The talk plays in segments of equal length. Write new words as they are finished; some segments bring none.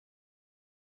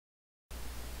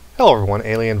Hello everyone,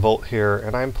 Alien Volt here,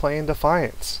 and I'm playing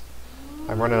Defiance.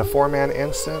 I'm running a 4-man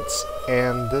instance,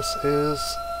 and this is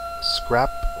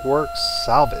Scrapworks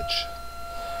Salvage.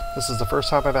 This is the first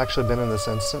time I've actually been in this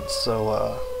instance,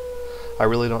 so I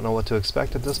really don't know what to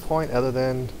expect at this point, other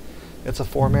than it's a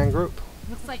 4-man group.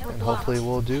 And hopefully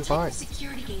we'll do fine.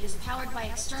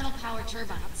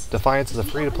 Defiance is a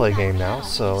free-to-play game now,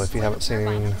 so if you haven't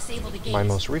seen my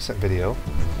most recent video,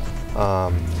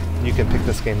 you can pick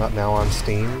this game up now on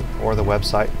Steam or the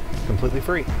website completely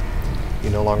free. You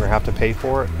no longer have to pay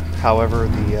for it. However,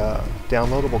 the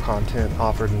downloadable content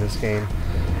offered in this game,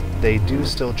 they do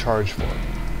still charge for it.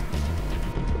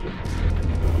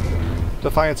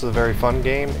 Defiance is a very fun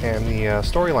game, and the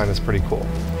storyline is pretty cool.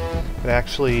 It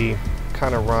actually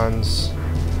kind of runs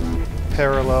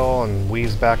parallel and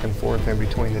weaves back and forth in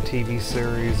between the TV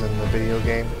series and the video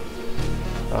game.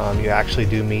 You actually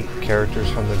do meet characters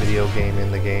from the video game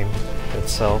in the game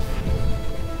itself.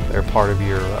 They're part of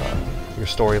your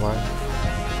storyline.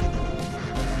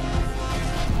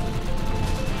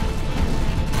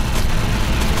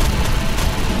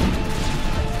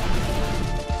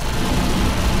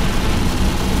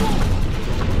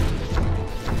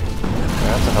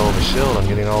 That's a hell of a shield. I'm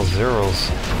getting all zeros.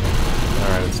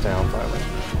 Alright, it's down finally.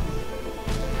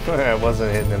 I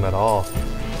wasn't hitting him at all.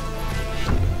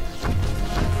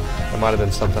 It might have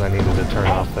been something I needed to turn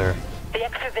off there.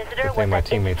 Good thing my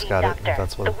teammates got it, if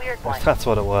that's what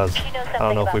it was. I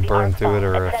don't know if we burned through it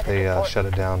or if they shut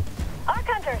it down. Arc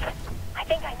Hunters! I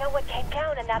think I know what came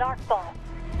down in that arc ball.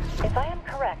 If I am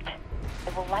correct,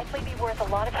 it will likely be worth a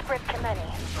lot of script to many.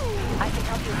 I can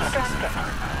help you extract it,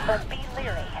 but be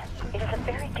leery. It is a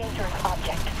very dangerous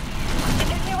object. Did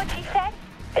you hear what she said?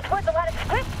 It's worth a lot of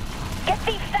script. Get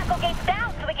these shackle gates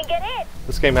down so we can get in.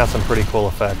 This game has some pretty cool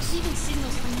effects. Receiving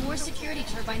signals from more security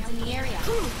turbines in the area.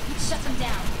 Let's shut them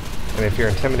down. And if you're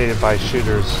intimidated by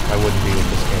shooters, I wouldn't be with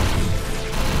this game.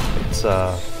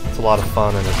 It's a lot of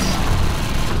fun, and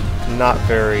it's not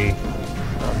very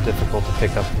difficult to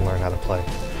pick up and learn how to play.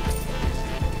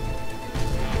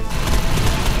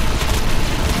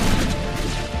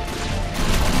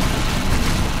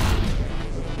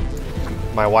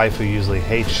 My wife, who usually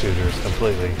hates shooters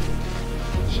completely,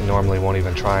 she normally won't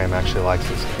even try them, actually likes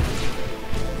this game.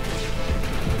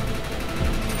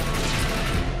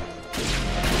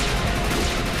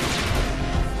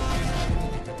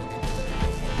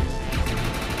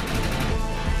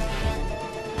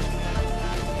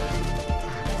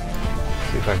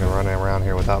 See if I can run around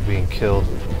here without being killed.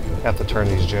 I have to turn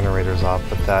these generators off,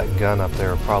 but that gun up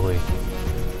there will probably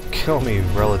kill me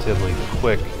relatively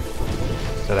quick.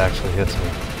 That actually hits me.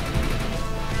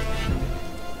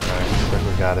 Alright, I think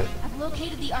we got it. I've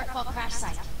located the arcfall crash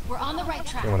site. We're on the right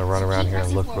track. I'm gonna run around here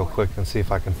and look real quick and see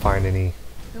if I can find any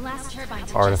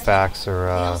artifacts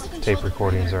or tape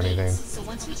recordings or anything. So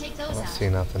once we take those I don't see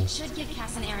nothing. should give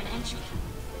Cass and Aaron entry.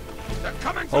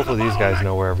 Hopefully these guys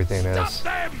know where everything is.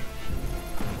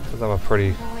 Because I'm a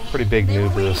pretty big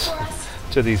noob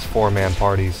to these 4-man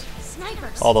parties.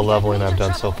 All the leveling I've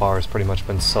done so far has pretty much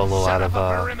been solo out of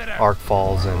arc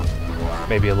falls and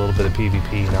maybe a little bit of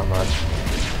PvP, not much.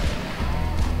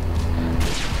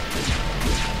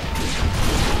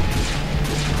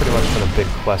 Pretty much been a big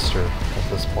quester at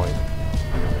this point.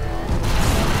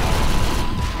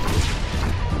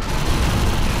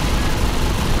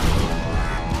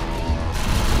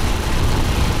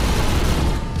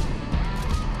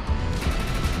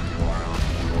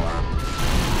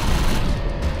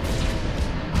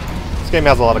 This game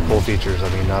has a lot of cool features. I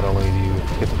mean, not only do you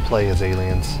get to play as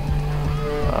aliens,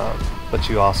 but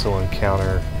you also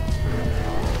encounter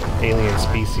alien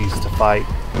species to fight,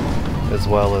 as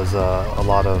well as a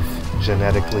lot of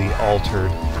genetically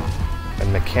altered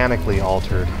and mechanically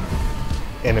altered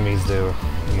enemies to,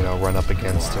 run up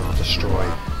against and destroy.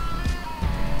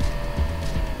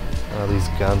 These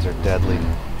guns are deadly.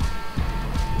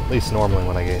 At least normally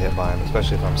when I get hit by them,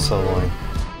 especially if I'm soloing.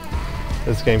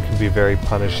 This game can be very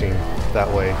punishing that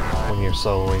way when you're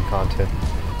soloing content.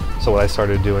 So what I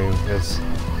started doing is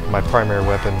my primary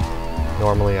weapon,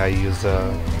 normally I use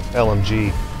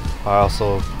LMG. I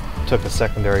also took a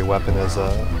secondary weapon as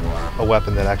a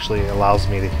weapon that actually allows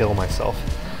me to heal myself.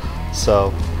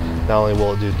 So not only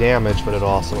will it do damage, but it'll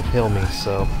also heal me.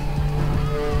 So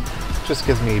it just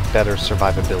gives me better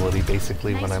survivability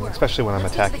basically especially when I'm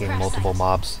attacking multiple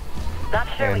mobs.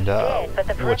 And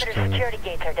which can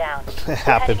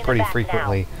happen pretty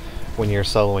frequently when you're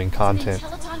soloing content.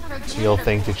 You'll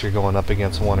think that you're going up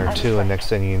against one or two, and next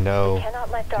thing you know,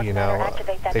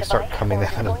 they start coming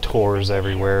out of doors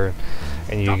everywhere,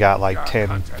 and you got like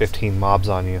 10, 15 mobs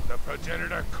on you,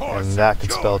 and that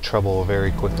could spell trouble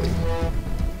very quickly.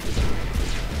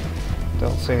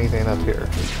 Don't see anything up here.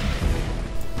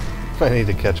 I need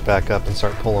to catch back up and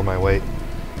start pulling my weight.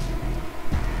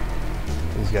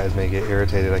 These guys may get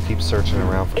irritated. I keep searching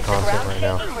around for content right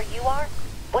now. Where you are?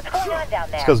 What's going on down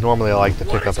there? It's because normally I like to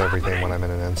pick up everything when I'm in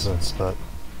an instance, but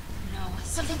No,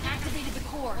 something activated the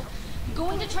core. I'm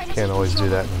going to try to can't take always do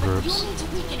control, that in but groups, you'll need to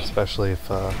weaken it. especially if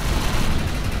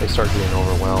they start getting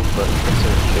overwhelmed. But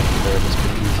considering taking care of this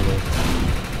pretty easily,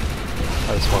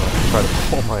 I just want to try to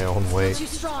pull my own weight. Too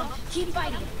strong. Keep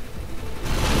fighting.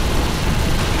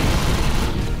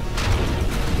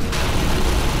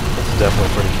 It's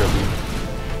definitely pretty tricky.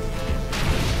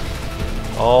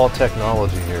 All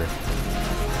technology here.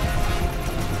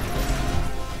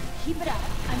 Keep it up.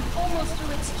 I'm almost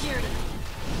through its security.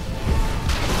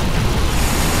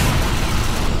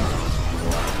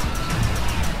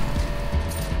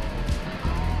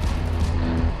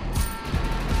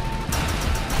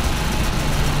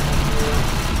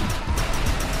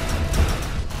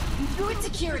 I'm through its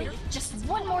security. Just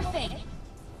one more thing.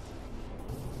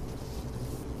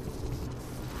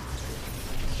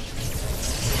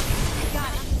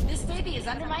 Got it. This baby is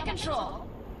under my control.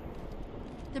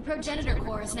 The progenitor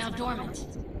core is now dormant.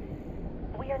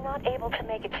 We are not able to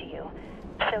make it to you,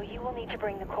 so you will need to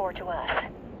bring the core to us.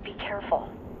 Be careful.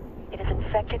 It is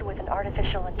infected with an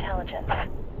artificial intelligence.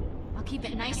 I'll keep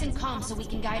it nice and calm so we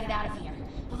can guide it out of here.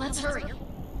 But let's hurry.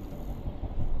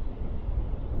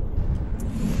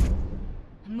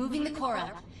 I'm moving the core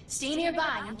up. Stay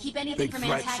nearby and keep anything Big from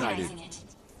threat antagonizing it.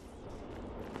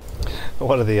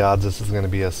 What are the odds this is going to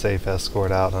be a safe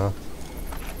escort out, huh?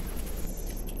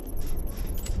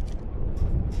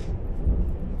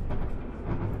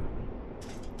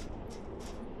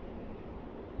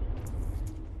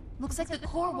 Looks like the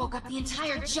core woke up the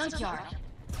entire junkyard.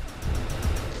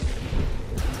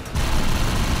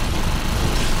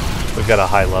 We've got a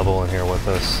high level in here with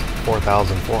us. 4,447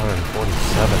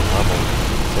 level.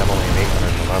 See, I'm only an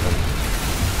 811.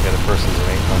 The other person's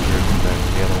an 800, and then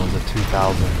the other one's a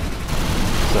 2,000.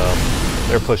 So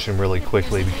they're pushing really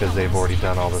quickly because they've already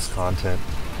done all this content.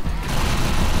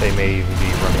 They may even be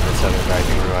running this other guy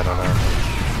through, I don't know.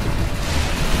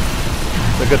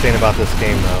 The good thing about this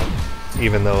game, though,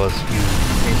 even though as you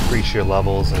increase your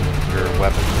levels and your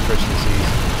weapon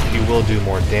proficiencies, you will do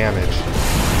more damage,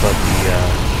 but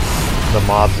the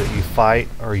mobs that you fight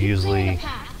are usually,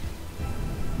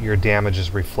 your damage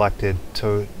is reflected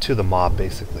to the mob,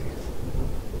 basically.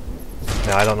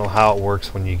 Now, I don't know how it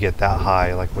works when you get that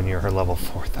high, like when you're level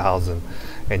 4,000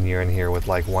 and you're in here with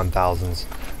like 1,000s,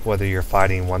 whether you're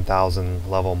fighting 1,000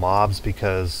 level mobs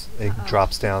because it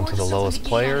drops down to the lowest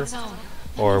player,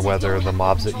 or whether the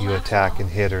mobs that you attack and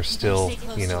hit are still,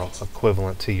 you know,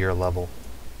 equivalent to your level.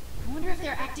 I wonder if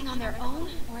they're acting on their own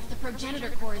or if the progenitor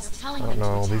core is telling I them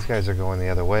don't know, to these attack. guys are going the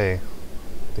other way.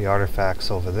 The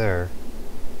artifact's over there.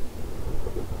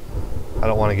 I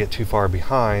don't want to get too far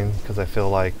behind because I feel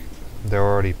like they're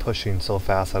already pushing so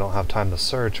fast I don't have time to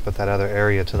search, but that other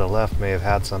area to the left may have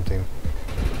had something.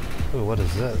 Ooh, what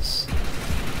is this?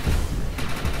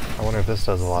 I wonder if this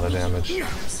does a lot of damage.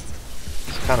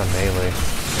 It's kind of melee.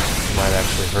 It might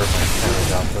actually hurt my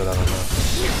damage output, I don't know.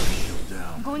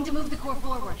 I'm going to move the core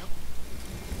forward.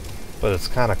 But it's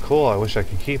kind of cool, I wish I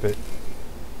could keep it.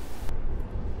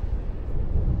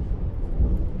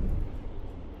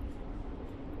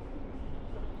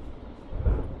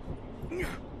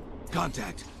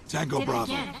 Contact. Tango Did it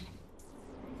Bravo. again.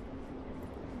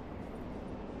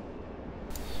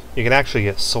 You can actually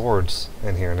get swords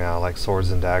in here now, like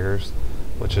swords and daggers,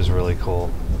 which is really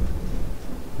cool.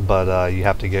 But you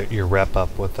have to get your rep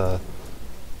up with a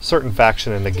certain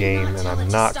faction in the game, and I'm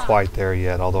not quite there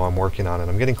yet, although I'm working on it.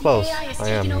 I'm getting close. I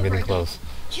am getting close.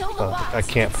 But I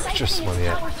can't purchase one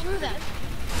yet.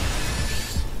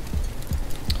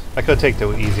 I could take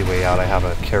the easy way out. I have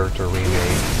a character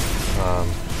remake,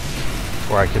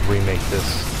 where I could remake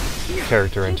this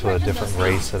character into a different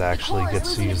race that actually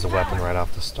gets to use the weapon right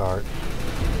off the start.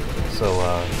 So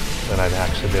then I'd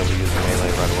actually be able to use the melee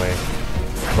right away.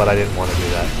 But I didn't want to do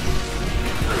that. I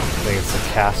think it's the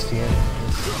Castian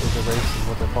is the race, is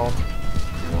what they're called.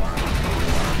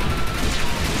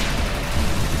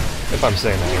 If I'm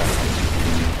saying that right.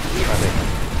 I think.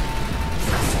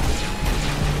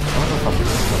 I don't know if I'm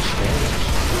doing much damage.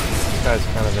 This guy's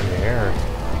kind of in the air.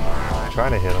 I'm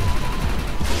trying to hit him.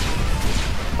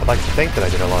 I'd like to think that I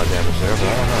did a lot of damage there, but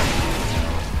I don't know.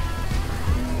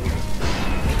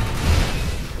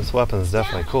 This weapon is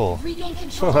definitely cool.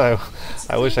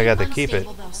 I wish I got to keep it.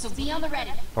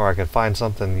 Or I could find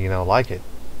something, you know, like it.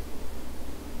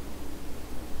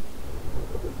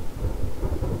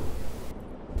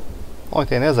 Only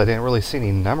thing is, I didn't really see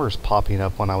any numbers popping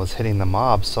up when I was hitting the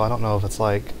mobs, so I don't know if it's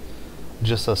like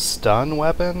just a stun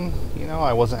weapon. You know,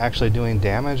 I wasn't actually doing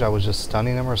damage. I was just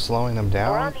stunning them or slowing them We're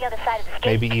on down. the other side of the gate.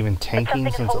 Maybe even but something tanking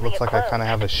is since it holding looks like I closed. kind of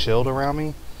have a shield around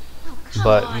me. Come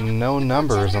But on. no The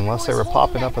numbers progenitor unless they core were is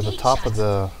holding popping up that at the gate top of shut.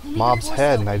 the Maybe mob's the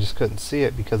head and I door's just couldn't see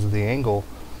it because of the angle.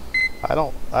 I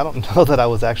don't know that I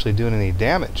was actually doing any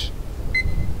damage.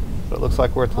 But it looks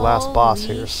like we're at the last boss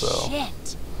here, so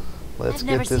Shit. let's I've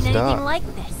never get this seen anything done. like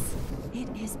this. It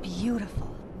is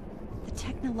beautiful. The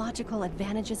technological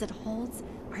advantages it holds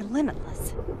are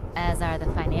limitless. As are the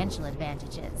financial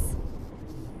advantages.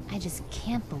 I just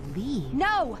can't believe.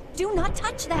 No! Do not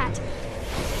touch that!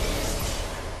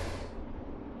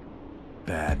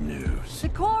 Bad news. The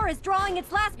core is drawing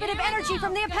its last bit of energy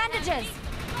from the appendages!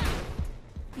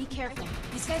 Be careful.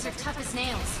 These guys are tough as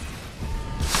nails.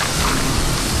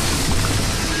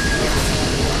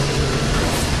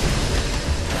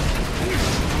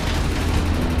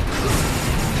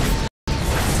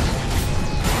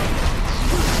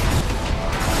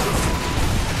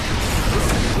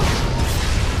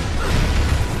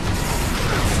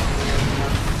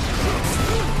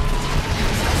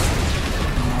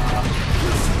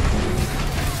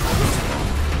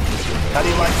 How do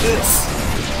you like this?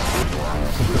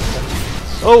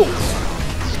 Oh!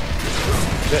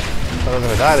 Shit. I was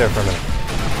gonna die there for a minute.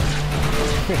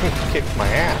 Kicked my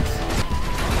ass.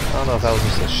 I don't know if that was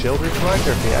just a shield reflect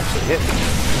or if he actually hit me.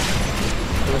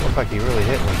 It doesn't look like he really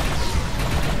hit me.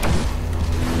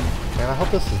 Man, I hope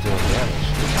this is doing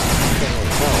damage. I can't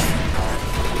really tell.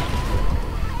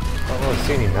 I don't really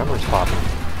see any numbers popping.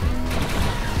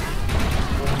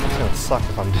 It's gonna suck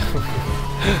if I'm doing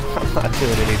I'm not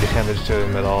doing any damage to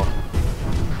him at all.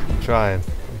 I'm trying.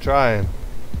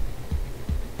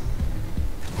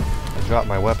 I dropped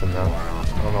my weapon though.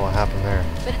 I don't know what happened there.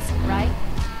 But it's right.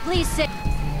 Please sit.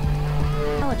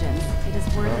 Intelligence, it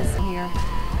is worth us here.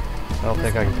 I don't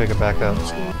think I can pick it back up.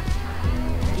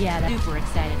 Yeah, that's super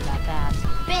excited about that.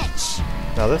 Bitch!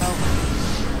 Now this,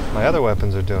 my other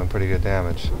weapons are doing pretty good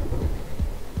damage.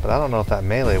 But I don't know if that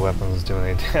melee weapon was doing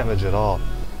any damage at all.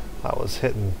 I was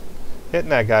hitting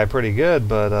that guy pretty good,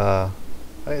 but I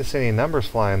didn't see any numbers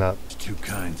flying up. There's two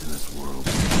kinds in this world.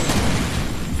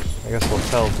 I guess we'll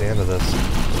tell at the end of this.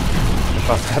 If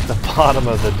I'm at the bottom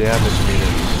of the damage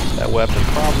meter, that weapon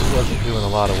probably wasn't doing a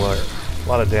lot of work, a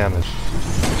lot of damage.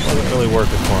 Wasn't really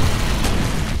working for me.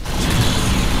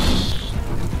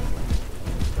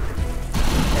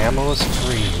 Ammo is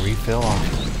free, refill on.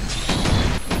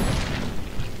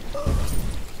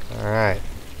 Alright.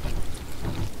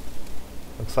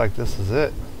 Looks like this is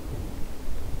it.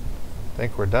 I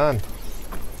think we're done.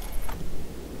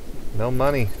 No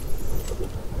money.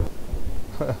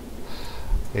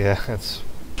 Yeah, it's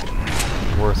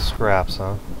worth scraps,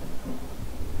 huh?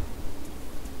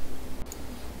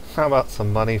 How about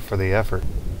some money for the effort?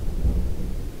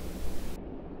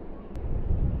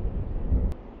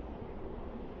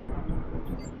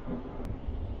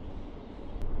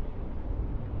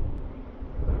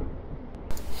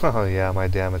 Oh yeah, my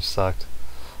damage sucked.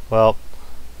 Well,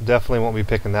 definitely won't be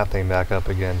picking that thing back up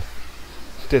again.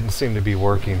 Didn't seem to be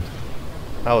working.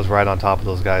 I was right on top of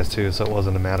those guys too, so it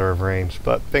wasn't a matter of range.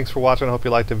 But thanks for watching. I hope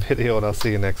you liked the video, and I'll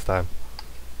see you next time.